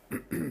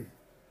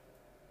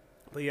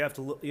 But you have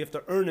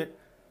to earn it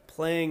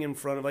playing in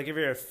front of, like if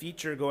you're a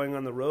feature going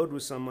on the road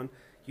with someone,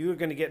 you're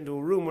going to get into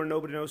a room where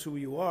nobody knows who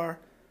you are.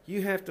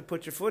 You have to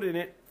put your foot in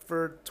it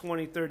for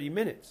 20, 30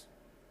 minutes.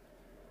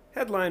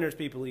 Headliners,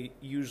 people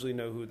usually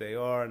know who they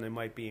are, and they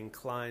might be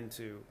inclined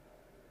to,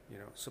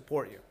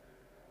 support you.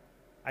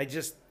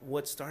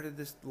 What started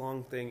this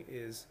long thing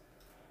is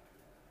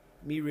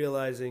me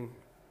realizing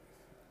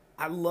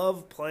I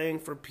love playing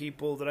for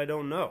people that I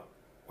don't know.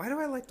 Why do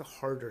I like the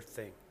harder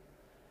thing?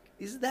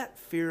 Is that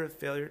fear of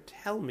failure?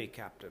 Tell me,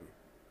 Captain.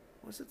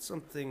 Was it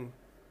something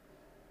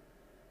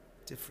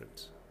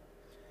different?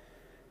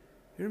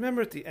 You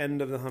remember at the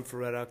end of The Hunt for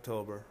Red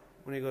October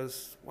when he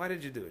goes, why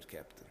did you do it,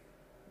 Captain?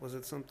 Was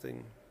it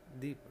something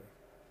deeper?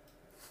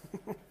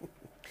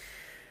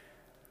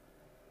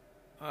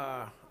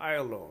 I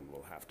alone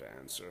will have to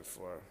answer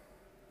for.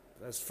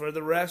 As for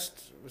the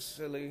rest,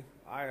 Vasily,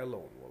 I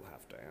alone will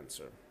have to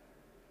answer.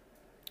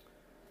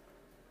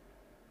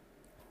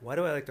 Why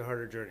do I like the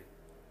harder journey?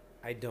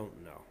 I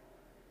don't know.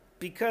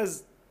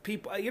 Because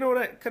people, you know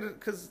what?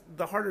 Because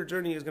the harder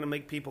journey is going to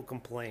make people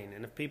complain,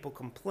 and if people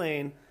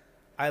complain,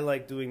 I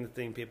like doing the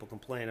thing people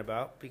complain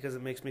about because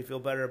it makes me feel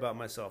better about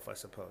myself, I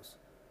suppose.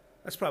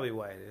 That's probably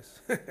why it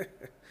is.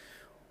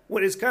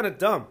 What is kind of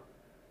dumb,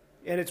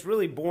 and it's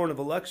really born of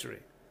a luxury.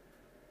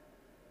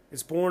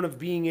 It's born of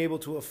being able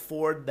to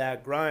afford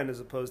that grind as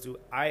opposed to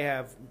I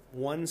have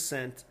 1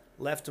 cent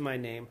left to my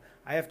name.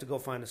 I have to go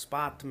find a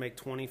spot to make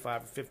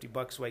 25 or 50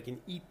 bucks so I can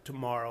eat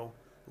tomorrow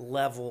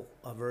level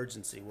of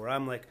urgency where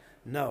I'm like,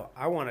 no,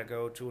 I want to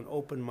go to an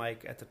open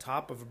mic at the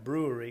top of a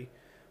brewery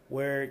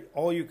where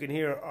all you can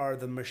hear are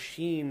the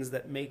machines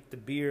that make the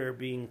beer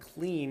being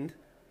cleaned.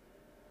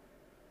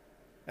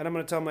 And I'm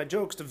going to tell my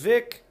jokes to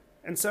Vic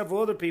and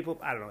several other people.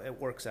 I don't know. It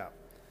works out.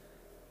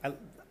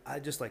 I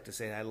just like to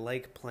say I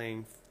like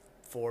playing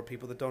for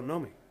people that don't know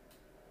me.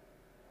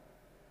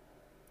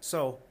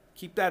 So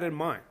keep that in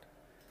mind.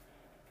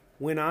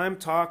 When I'm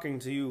talking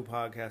to you,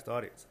 podcast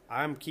audience,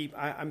 I'm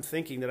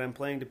thinking that I'm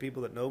playing to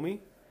people that know me,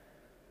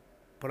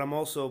 but I'm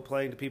also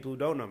playing to people who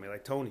don't know me,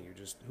 like Tony,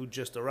 who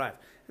just arrived.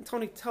 And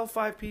Tony, tell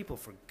 5 people,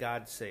 for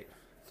God's sake.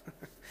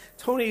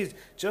 Tony's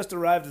just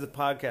arrived at the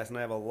podcast, and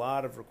I have a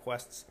lot of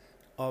requests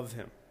of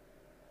him.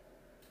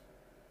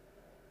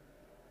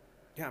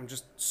 Yeah, I'm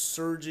just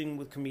surging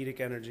with comedic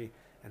energy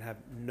and have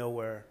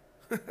nowhere.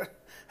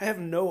 I have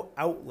no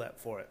outlet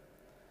for it.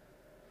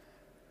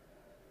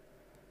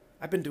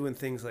 I've been doing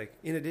things like,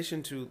 in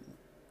addition to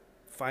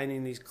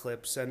finding these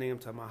clips, sending them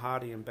to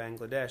Mahadi in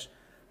Bangladesh,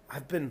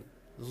 I've been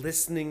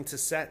listening to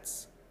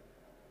sets.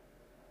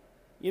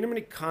 You know how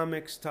many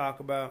comics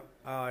talk about,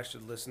 oh, I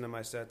should listen to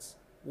my sets?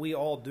 We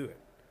all do it.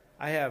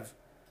 I have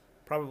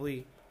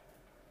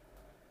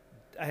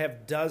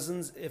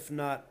dozens, if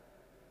not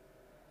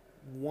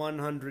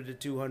 100 to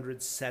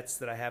 200 sets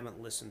that I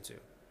haven't listened to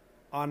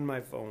on my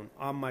phone,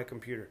 on my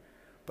computer.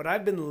 But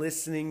I've been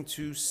listening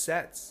to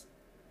sets.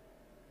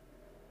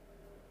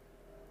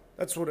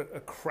 That's what a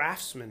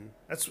craftsman,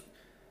 that's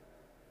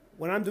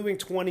when I'm doing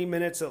 20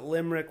 minutes at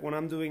Limerick, when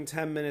I'm doing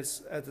 10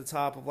 minutes at the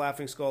top of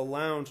Laughing Skull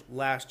Lounge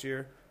last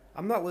year,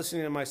 I'm not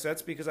listening to my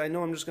sets because I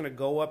know I'm just going to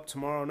go up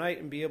tomorrow night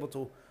and be able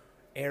to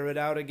air it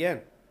out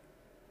again.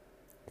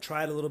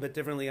 Try it a little bit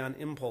differently on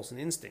impulse and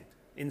instinct.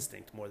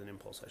 Instinct more than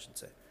impulse, I should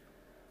say.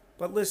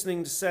 But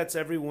listening to sets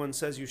everyone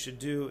says you should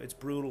do, it's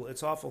brutal,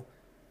 it's awful.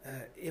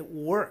 It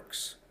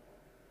works.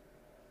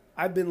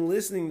 I've been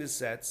listening to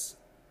sets,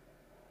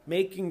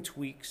 making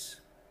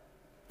tweaks,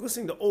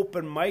 listening to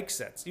open mic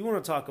sets. You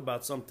want to talk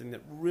about something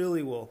that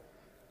really will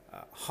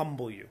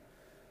humble you.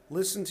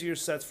 Listen to your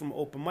sets from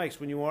open mics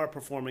when you are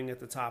performing at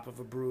the top of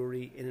a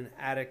brewery in an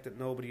attic that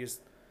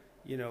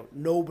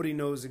nobody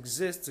knows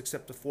exists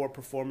except the 4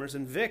 performers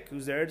and Vic,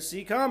 who's there to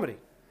see comedy.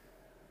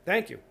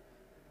 Thank you.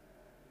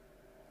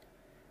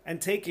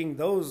 And taking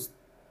those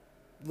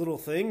little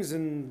things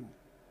and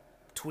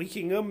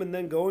tweaking them and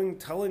then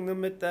telling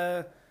them at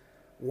the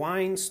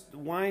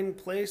wine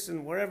place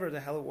and wherever the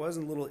hell it was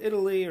in Little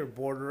Italy or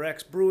Border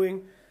X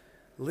Brewing,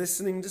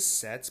 listening to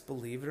sets,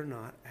 believe it or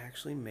not,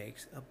 actually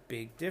makes a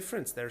big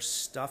difference. There's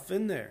stuff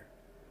in there.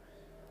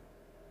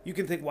 You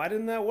can think, why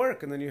didn't that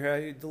work? And then you hear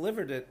how you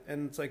delivered it,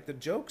 and it's like the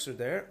jokes are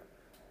there.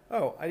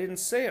 Oh, I didn't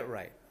say it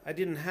right. I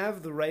didn't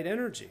have the right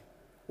energy.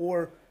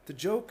 Or the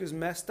joke is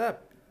messed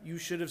up. You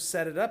should have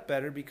set it up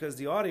better because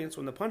the audience,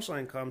 when the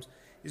punchline comes,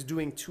 is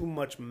doing too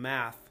much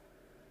math,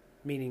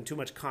 meaning too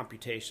much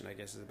computation, I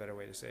guess is a better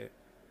way to say it.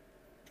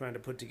 Trying to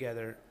put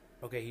together,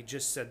 okay, he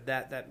just said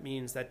that. That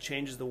means that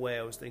changes the way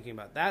I was thinking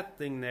about that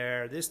thing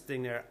there, this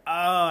thing there. Oh,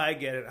 I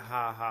get it.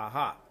 Ha, ha,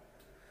 ha.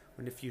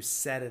 And if you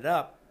set it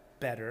up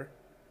better,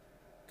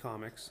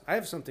 comics, I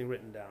have something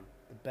written down.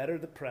 The better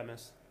the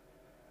premise,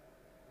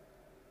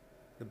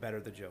 the better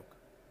the joke.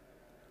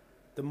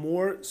 The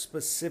more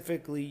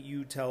specifically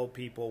you tell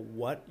people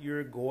what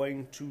you're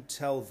going to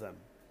tell them,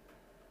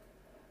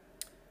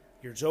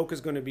 your joke is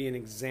going to be an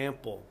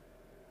example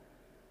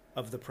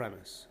of the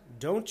premise.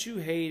 Don't you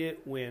hate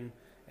it when,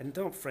 and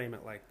don't frame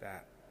it like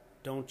that.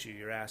 Don't you?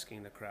 You're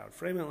asking the crowd.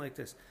 Frame it like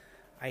this.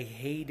 I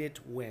hate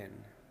it when.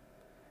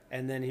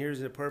 And then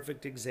here's a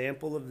perfect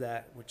example of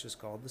that, which is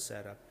called the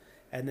setup.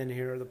 And then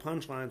here are the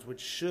punchlines,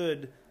 which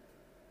should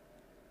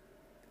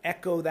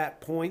echo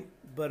that point,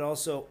 but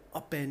also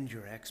upend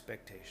your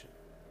expectation.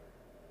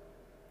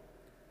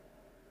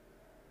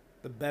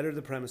 The better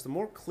the premise, the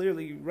more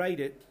clearly you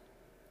write it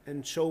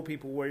and show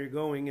people where you're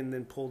going and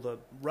then pull the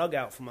rug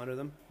out from under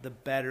them, the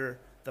better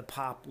the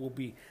pop will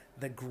be.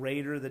 The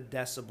greater the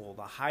decibel,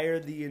 the higher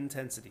the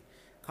intensity.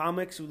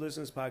 Comics who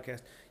listen to this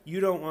podcast, you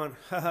don't want,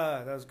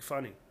 haha, that was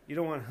funny. You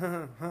don't want,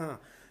 haha, haha.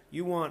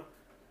 You want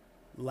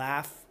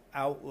laugh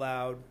out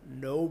loud,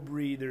 no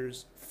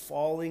breathers,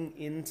 falling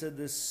into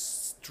the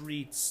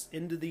streets,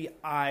 into the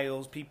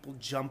aisles, people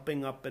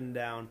jumping up and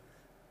down.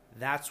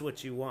 That's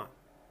what you want.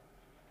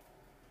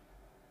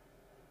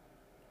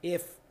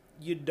 If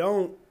you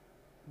don't,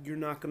 you're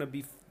not going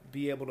to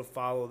be able to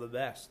follow the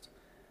best.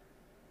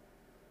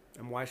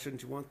 And why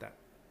shouldn't you want that?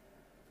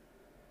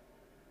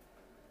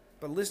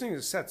 But listening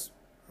to sets,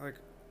 like,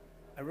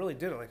 I really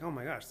did it. Like, oh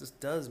my gosh, this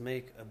does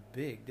make a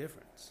big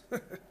difference.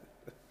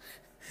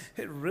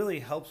 It really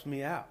helps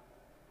me out.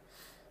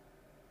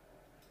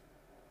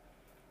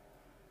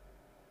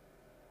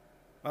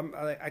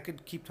 I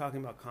could keep talking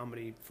about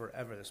comedy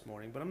forever this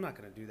morning, but I'm not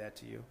going to do that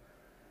to you.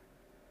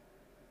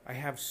 I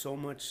have so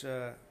much.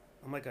 I'm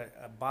like a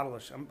bottle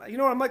of. I'm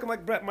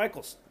like Bret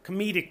Michaels,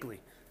 comedically.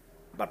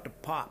 I'm about to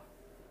pop.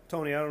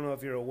 Tony, I don't know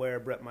if you're aware,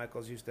 Bret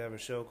Michaels used to have a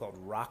show called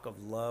Rock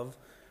of Love,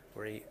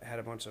 where he had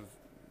a bunch of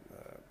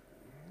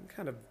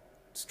kind of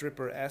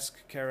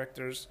stripper-esque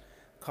characters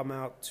come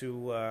out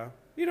to.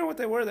 You know what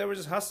they were? They were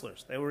just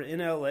hustlers. They were in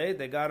L.A.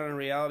 They got on a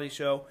reality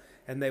show.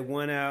 And they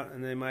went out,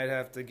 and they might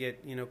have to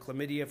get,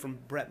 chlamydia from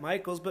Bret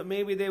Michaels, but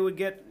maybe they would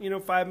get,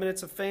 5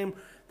 minutes of fame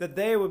that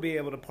they would be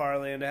able to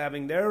parlay into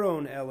having their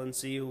own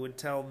L&C who would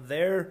tell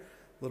their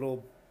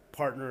little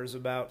partners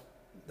about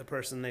the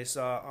person they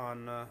saw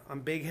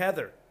on Big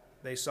Heather,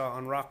 they saw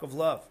on Rock of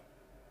Love.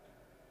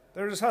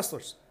 They're just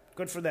hustlers.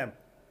 Good for them.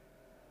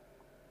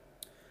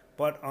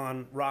 But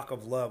on Rock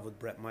of Love with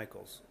Bret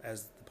Michaels,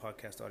 as the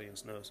podcast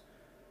audience knows,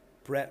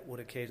 Bret would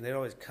occasionally, they'd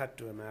always cut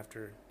to him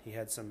after he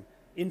had some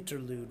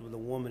interlude with a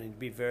woman, and he'd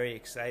be very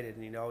excited,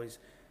 and he'd always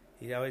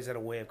had a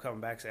way of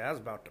coming back and say, I was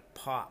about to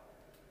pop.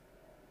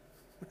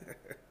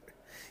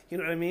 You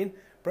know what I mean?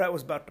 Bret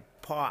was about to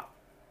pop.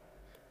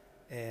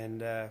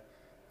 And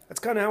that's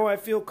kind of how I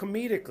feel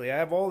comedically. I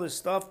have all this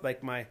stuff,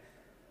 like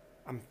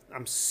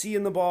I'm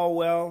seeing the ball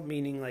well,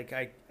 meaning like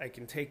I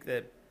can take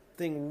the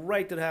thing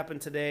right that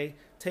happened today,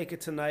 take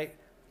it tonight,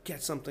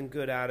 get something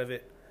good out of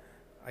it.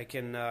 I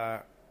can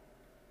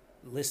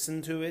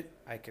listen to it,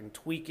 I can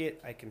tweak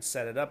it, I can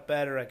set it up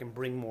better, I can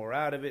bring more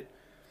out of it.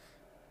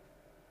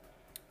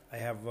 I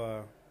have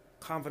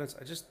confidence.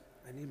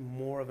 I need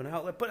more of an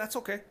outlet, but that's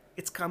okay.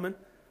 It's coming.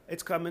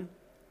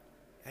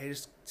 I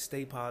just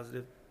stay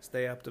positive,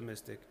 stay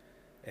optimistic,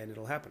 and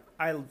it'll happen.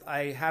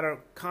 I had a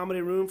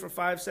comedy room for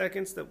 5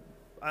 seconds that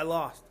I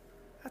lost.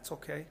 That's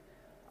okay.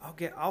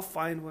 I'll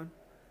find one.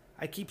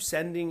 I keep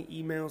sending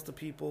emails to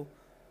people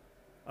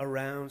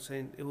around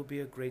saying it will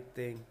be a great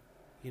thing.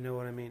 You know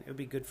what I mean? It would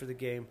be good for the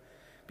game.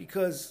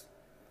 Because,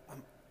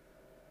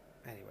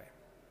 anyway,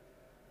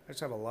 I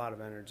just have a lot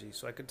of energy.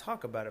 So I could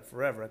talk about it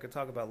forever. I could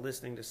talk about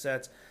listening to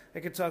sets. I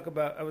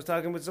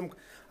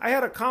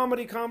had a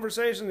comedy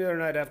conversation the other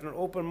night after an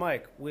open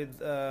mic with,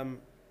 did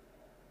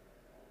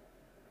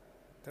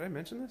I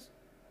mention this?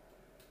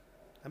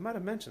 I might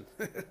have mentioned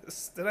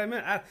this. If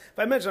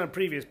I mentioned on a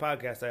previous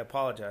podcast, I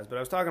apologize. But I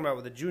was talking about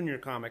with a junior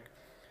comic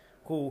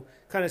who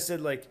kind of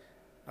said, like,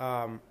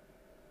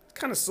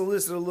 kind of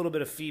solicit a little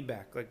bit of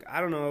feedback. Like, I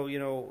don't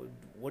know,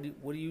 what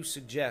do you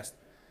suggest?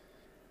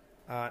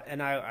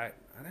 And I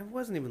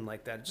wasn't even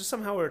like that. Just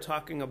somehow we were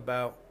talking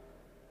about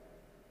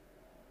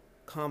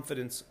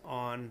confidence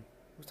we're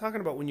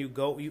talking about when you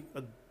go,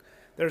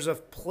 there's a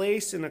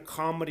place in a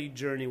comedy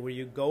journey where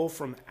you go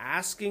from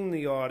asking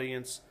the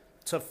audience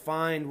to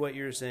find what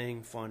you're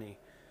saying funny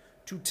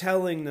to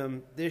telling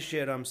them this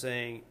shit I'm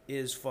saying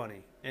is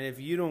funny. And if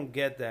you don't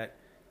get that,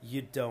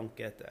 you don't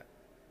get that.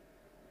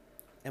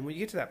 And when you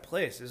get to that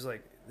place, it's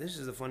like, this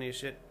is the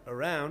funniest shit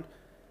around.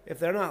 If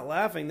they're not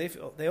laughing,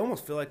 they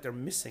almost feel like they're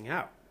missing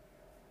out.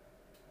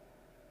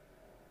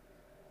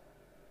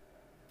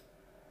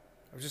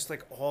 I'm just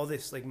like all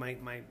this, like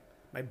my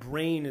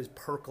brain is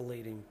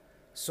percolating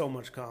so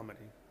much comedy.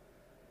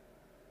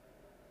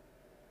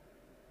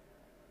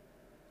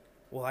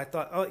 Well, I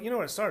thought, you know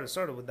what it started? It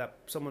started with that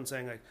someone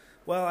saying like,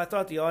 well, I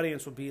thought the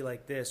audience would be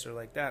like this or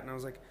like that. And I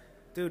was like,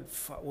 dude,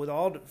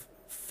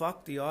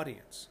 fuck the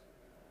audience.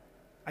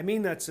 I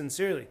mean that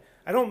sincerely.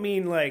 I don't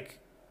mean like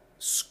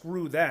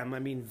screw them. I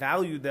mean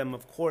value them,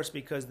 of course,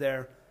 because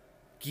they're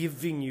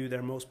giving you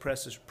their most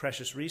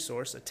precious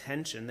resource,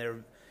 attention.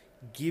 They're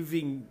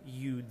giving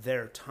you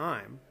their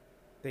time.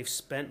 They've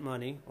spent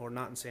money, or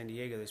not in San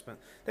Diego.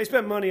 They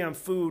spent money on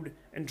food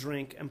and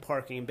drink and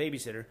parking and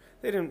babysitter.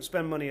 They didn't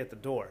spend money at the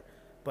door,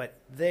 but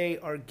they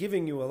are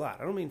giving you a lot.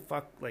 I don't mean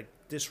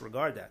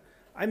disregard that.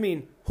 I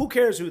mean, who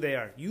cares who they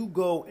are? You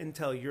go and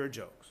tell your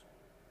jokes.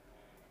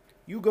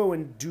 You go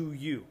and do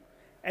you.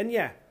 And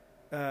yeah,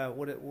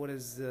 what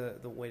is the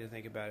way to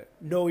think about it?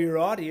 Know your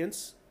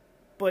audience,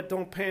 but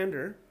don't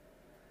pander.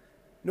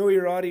 Know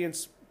your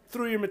audience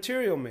through your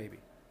material maybe.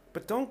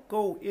 But don't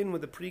go in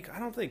with I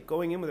don't think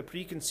going in with a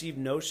preconceived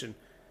notion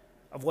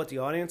of what the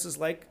audience is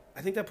like.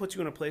 I think that puts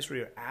you in a place where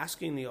you're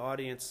asking the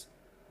audience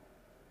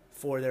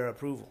for their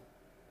approval.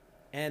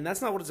 And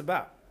that's not what it's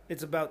about.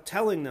 It's about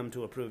telling them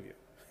to approve you.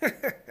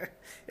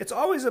 It's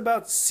always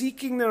about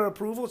seeking their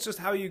approval. It's just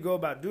how you go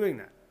about doing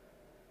that.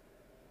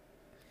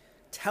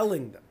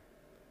 Telling them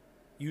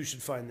you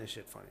should find this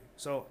shit funny.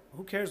 So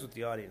who cares with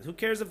the audience? Who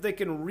cares if they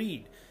can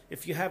read?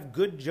 If you have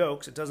good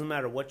jokes, it doesn't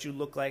matter what you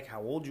look like,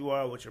 how old you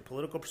are, what your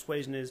political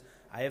persuasion is.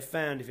 I have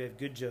found if you have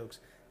good jokes,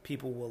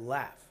 people will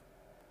laugh.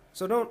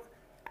 So don't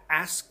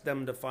ask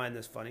them to find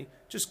this funny.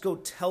 Just go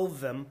tell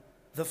them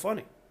the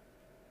funny.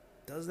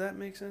 Does that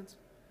make sense?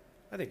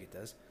 I think it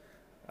does.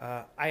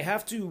 I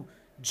have to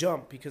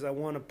jump because I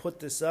want to put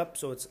this up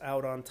so it's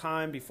out on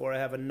time before I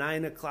have a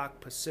 9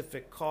 o'clock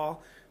Pacific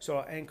call. So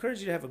I encourage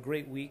you to have a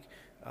great week.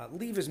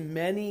 Leave as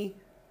many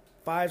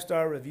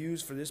 5-star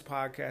reviews for this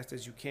podcast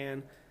as you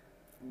can.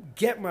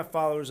 Get my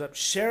followers up.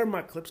 Share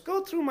my clips.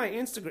 Go through my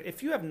Instagram.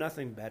 If you have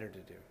nothing better to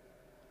do,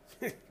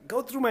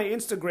 go through my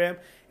Instagram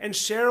and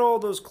share all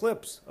those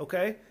clips,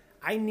 okay?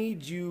 I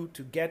need you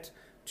to get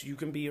to, you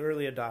can be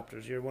early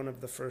adopters. You're one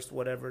of the first,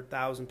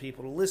 1,000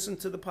 people to listen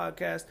to the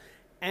podcast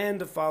and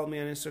to follow me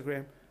on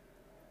Instagram.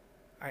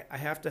 I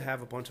have to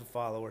have a bunch of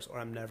followers or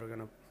I'm never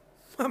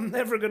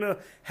gonna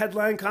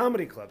headline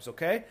comedy clubs,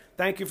 okay?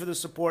 Thank you for the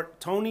support.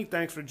 Tony,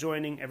 thanks for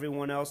joining.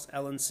 Everyone else,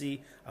 LNC,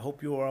 I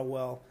hope you are all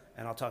well,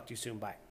 and I'll talk to you soon. Bye.